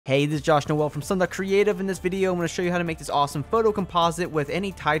Hey, this is Josh Noel from Sun Creative. In this video, I'm going to show you how to make this awesome photo composite with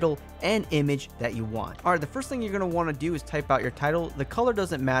any title and image that you want. Alright, the first thing you're going to want to do is type out your title. The color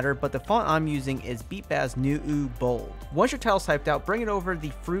doesn't matter, but the font I'm using is Beatbaz Nuu Bold. Once your title's typed out, bring it over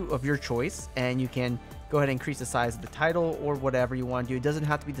the fruit of your choice, and you can go ahead and increase the size of the title or whatever you want to do. It doesn't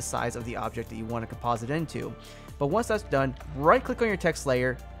have to be the size of the object that you want to composite into. But once that's done, right click on your text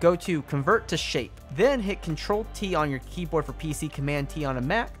layer, go to convert to shape, then hit Control T on your keyboard for PC, Command T on a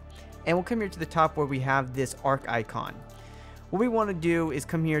Mac, and we'll come here to the top where we have this arc icon. What we want to do is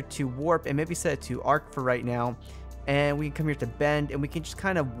come here to warp and maybe set it to arc for right now, and we can come here to bend and we can just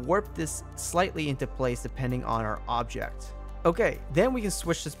kind of warp this slightly into place depending on our object. Okay, then we can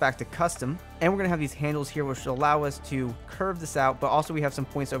switch this back to custom, and we're going to have these handles here which will allow us to curve this out, but also we have some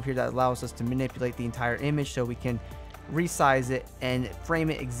points over here that allows us to manipulate the entire image so we can resize it and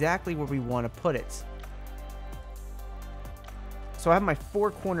frame it exactly where we want to put it. So I have my four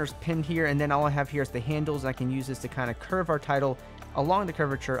corners pinned here, and then all I have here is the handles, and I can use this to kind of curve our title along the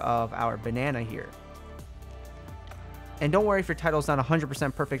curvature of our banana here. And don't worry if your title is not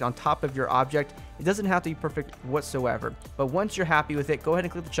 100% perfect on top of your object. It doesn't have to be perfect whatsoever. But once you're happy with it, go ahead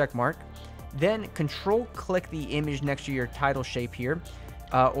and click the check mark. Then control click the image next to your title shape here,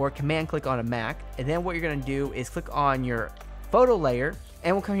 or command click on a Mac. And then what you're going to do is click on your photo layer,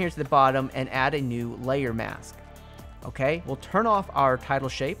 and we'll come here to the bottom and add a new layer mask. Okay, we'll turn off our title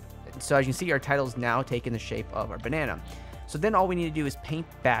shape. So as you can see, our title is now taking the shape of our banana. So then all we need to do is paint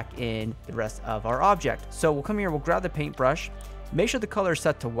back in the rest of our object. So we'll come here, we'll grab the paintbrush, make sure the color is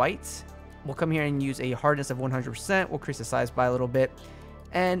set to white. We'll come here and use a hardness of 100%. We'll increase the size by a little bit.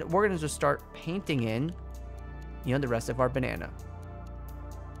 And we're going to just start painting in, the rest of our banana.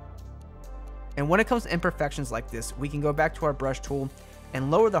 And when it comes to imperfections like this, we can go back to our brush tool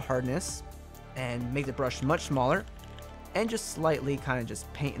and lower the hardness and make the brush much smaller. And just slightly kind of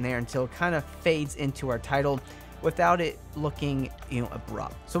just paint in there until it kind of fades into our title without it looking,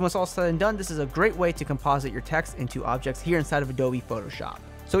 abrupt. So when it's all said and done, this is a great way to composite your text into objects here inside of Adobe Photoshop.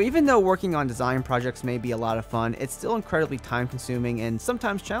 So even though working on design projects may be a lot of fun, it's still incredibly time consuming and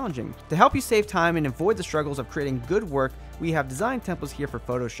sometimes challenging. To help you save time and avoid the struggles of creating good work, we have design templates here for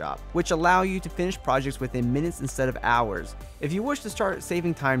Photoshop, which allow you to finish projects within minutes instead of hours. If you wish to start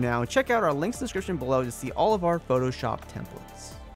saving time now, check out our links in the description below to see all of our Photoshop templates.